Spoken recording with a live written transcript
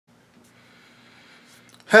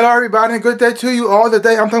Hello everybody, and good day to you all.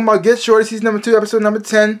 Today I'm talking about Get Shorty, season number 2, episode number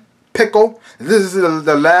 10, Pickle. This is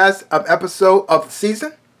the last episode of the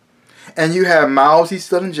season. And you have Miles, he's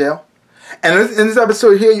still in jail. And in this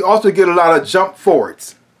episode here, you also get a lot of jump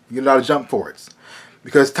forwards.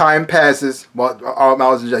 Because time passes while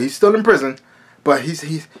Miles is in jail. He's still in prison, but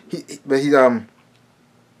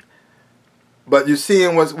but you're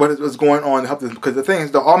seeing what's going on to help this. Because the thing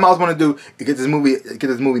is, all Miles want to do is get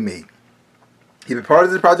this movie made. He's been part of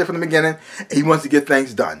this project from the beginning, and he wants to get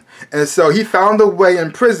things done. And so he found a way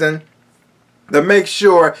in prison to make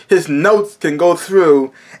sure his notes can go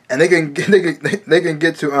through, and they can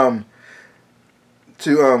get to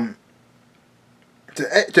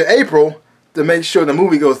April to make sure the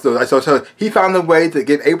movie goes through. So he found a way to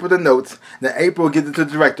give April the notes, then April gives it to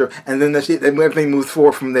the director, and then everything moves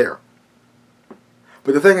forward from there.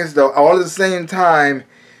 But the thing is, though, all at the same time,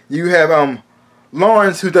 you have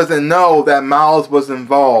Lawrence, who doesn't know that Miles was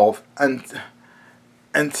involved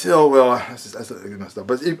until, well, that's messed up.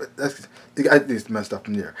 But I think it's messed up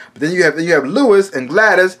from there. But then you have Lewis and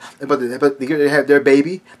Gladys, but they have their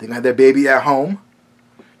baby. They have their baby at home,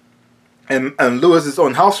 and Lewis is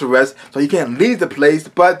on house arrest, so he can't leave the place.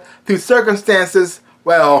 But through circumstances,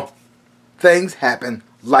 well, things happen.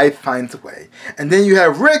 Life finds a way. And then you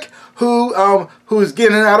have Rick, who's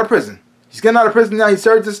getting out of prison. He's getting out of prison now. He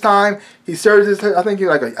served his time. He served his, I think,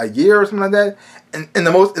 like a year or something like that. And in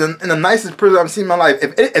the nicest prison I've seen in my life.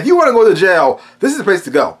 If you want to go to jail, this is the place to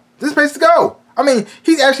go. This is the place to go. I mean,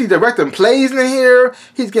 he's actually directing plays in here.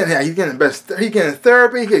 He's getting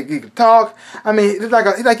therapy. He can talk. I mean, it's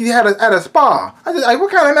like he had at a spa. I was like,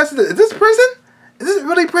 what kind of mess is this prison? Is this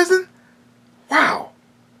really prison? Wow.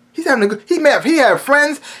 He's having a good. He had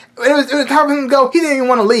friends. It was time for him to go. He didn't even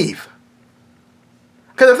want to leave.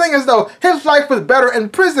 Because the thing is, though, his life was better in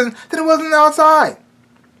prison than it was on the outside.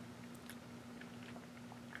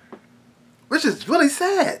 Which is really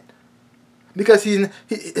sad. Because he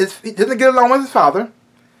doesn't get along with his father.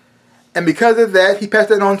 And because of that, he passed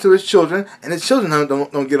that on to his children. And his children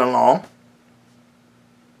don't get along.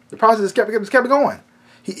 The process kept going.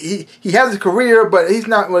 He has a career, but he's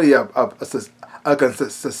not really a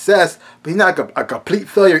success. But he's not a complete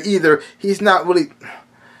failure either. He's not really...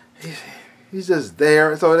 He's just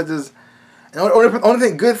there. So it just... And the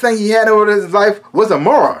only good thing he had over his life was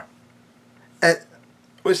Amora.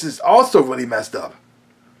 Which is also really messed up.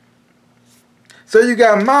 So you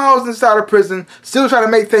got Miles inside of prison, still trying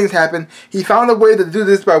to make things happen. He found a way to do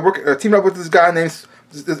this by teaming up with this guy named...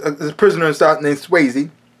 this prisoner inside named Swayze.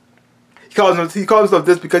 He calls himself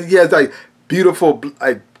this because he has like beautiful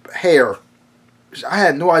hair. I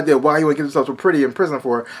had no idea why he would get himself so pretty in prison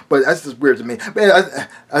for, but that's just weird to me. Man,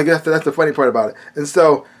 I guess that's the funny part about it. And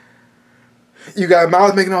so, you got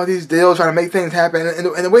Miles making all these deals, trying to make things happen,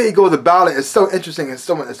 and the way he goes about it is so interesting and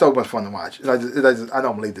so much fun to watch. I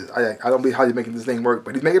don't believe this. I don't believe how he's making this thing work,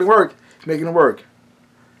 but he's making it work. He's making it work.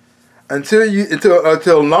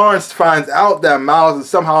 Until Lawrence finds out that Miles is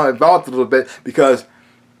somehow involved a little bit, because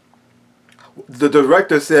the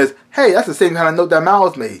director says, "Hey, that's the same kind of note that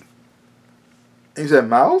Miles made." And he said,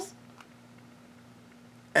 "Miles?"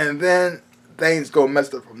 And then things go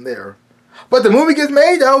messed up from there. But the movie gets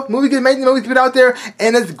made, though. The movie's put out there,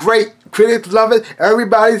 and it's great. Critics love it.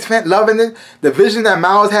 Everybody's loving it. The vision that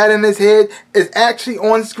Miles had in his head is actually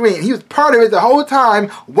on screen. He was part of it the whole time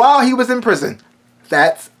while he was in prison.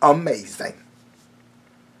 That's amazing.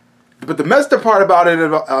 But the messed up part about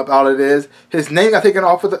it is his name got taken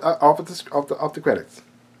off the credits.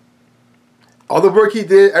 All the work he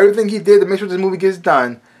did, everything he did to make sure this movie gets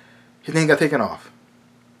done, his name got taken off.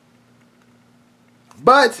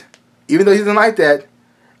 But even though he doesn't like that,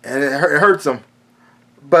 and it hurts him,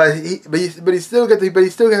 but he still gets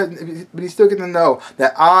to know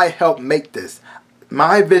that I helped make this.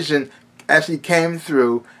 My vision actually came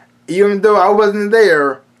through, even though I wasn't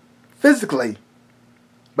there physically,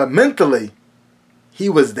 but mentally, he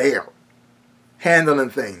was there, handling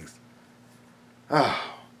things. Oh.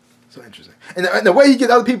 So interesting. And the way he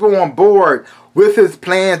gets other people on board with his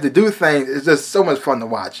plans to do things is just so much fun to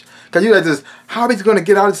watch. Because you just, how is he going to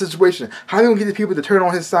get out of the situation? How are he going to get the people to turn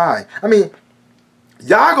on his side? I mean,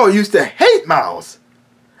 Yago used to hate Miles.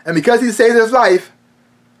 And because he saved his life,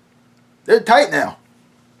 they're tight now.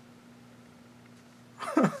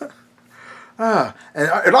 And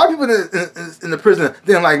a lot of people in the prison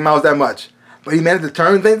didn't like Miles that much. But he managed to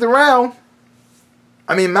turn things around.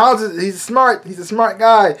 I mean, Miles he's smart. He's a smart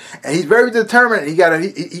guy, and he's very determined. He got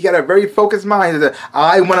a very focused mind. That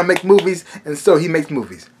I want to make movies, and so he makes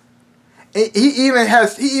movies. And he even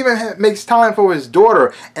makes time for his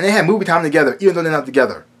daughter, and they have movie time together, even though they're not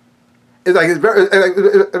together. It's like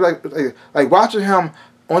like watching him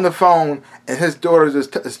on the phone, and his daughter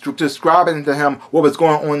just describing to him what was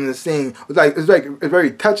going on in the scene. It was like, it's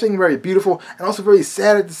very touching, very beautiful, and also very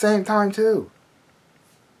sad at the same time too.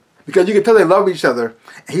 Because you can tell they love each other,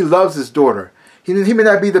 and he loves his daughter. He may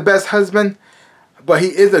not be the best husband, but he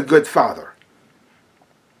is a good father.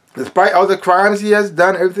 Despite all the crimes he has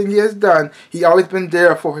done, everything he has done, he always been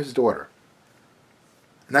there for his daughter.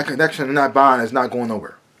 And that connection and that bond is not going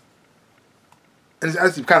nowhere. And it's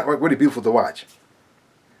actually kind of really beautiful to watch.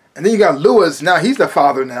 And then you got Lewis, now he's the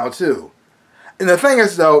father now too. And the thing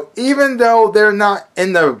is though, even though they're not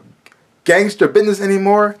in the gangster business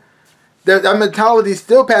anymore, that mentality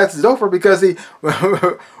still passes over, because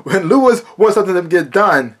when Lewis wants something to get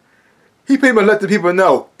done, he pretty much let the people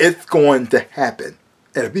know it's going to happen.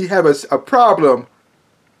 And if we have a problem,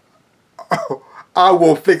 I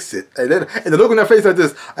will fix it. And the look on their face like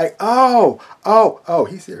this, like, oh,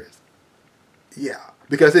 he's serious. Yeah.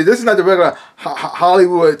 Because see, this is not the regular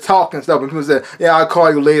Hollywood talk and stuff. When people say, yeah, I'll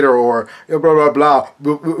call you later, or blah, blah, blah.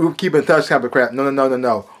 We'll keep in touch kind of crap.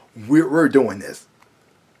 No. We're doing this.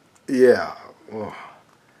 Yeah. Oh.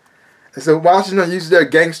 And so Washington uses their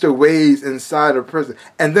gangster ways inside of prison.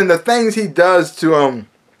 And then the things he does to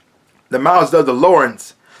the Miles does to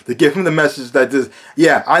Lawrence to give him the message that this,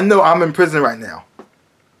 yeah, I know I'm in prison right now,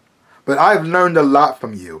 but I've learned a lot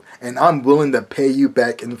from you, and I'm willing to pay you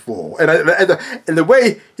back in full. And the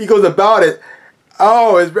way he goes about it,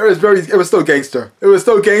 oh, it was so gangster. It was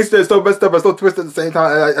so gangster, it's so messed up, but so twisted at the same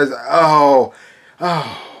time.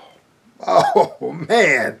 Oh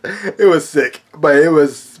man, it was sick, but it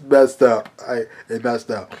was messed up. It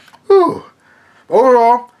messed up. Whew.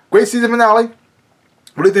 Overall, great season finale.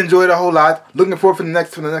 Really enjoyed it a whole lot. Looking forward for the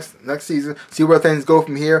next season. See where things go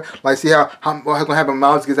from here. Like see what's gonna happen when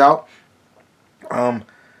Miles gets out.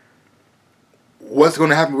 What's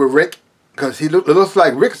gonna happen with Rick? Because it looks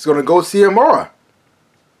like Rick's gonna go see Amora.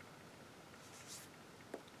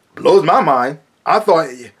 Blows my mind. I thought,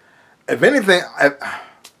 if anything,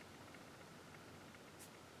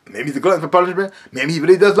 maybe he's a glutton for punishment. Maybe he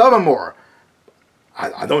really does love him more.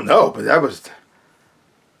 I don't know, but that was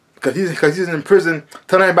because he's in prison,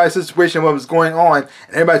 telling everybody the situation, what was going on,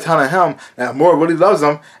 and everybody telling him that Moore really loves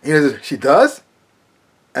him. And he says, she does,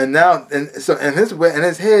 and now so in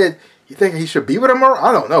his head, he thinking he should be with him more.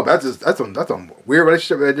 I don't know, but that's a weird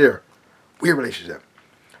relationship right there. Weird relationship.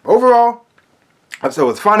 Overall, episode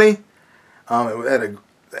was funny. It had the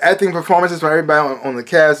acting performances from everybody on the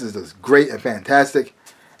cast is just great and fantastic.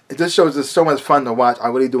 It just shows us so much fun to watch. I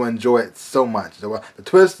really do enjoy it so much. The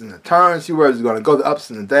twists and the turns, see where it's going to go, the ups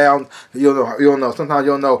and the downs. You don't know. Sometimes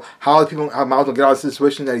you don't know how Miles will get out of the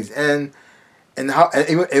situation that he's in, and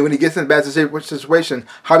when he gets in a bad situation,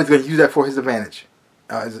 how he's going to use that for his advantage.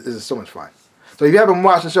 It's so much fun. So if you haven't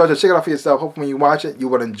watched the show, just check it out for yourself. Hopefully when you watch it, you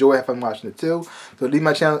will enjoy it. Have fun watching it too. So leave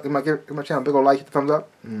my channel, give my channel a big old like, hit the thumbs up,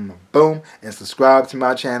 boom, and subscribe to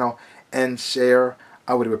my channel and share.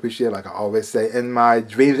 I would appreciate it, like I always say. In my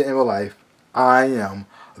dreams and in real life, I am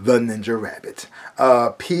the Ninja Rabbit.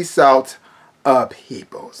 Peace out,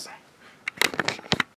 peoples.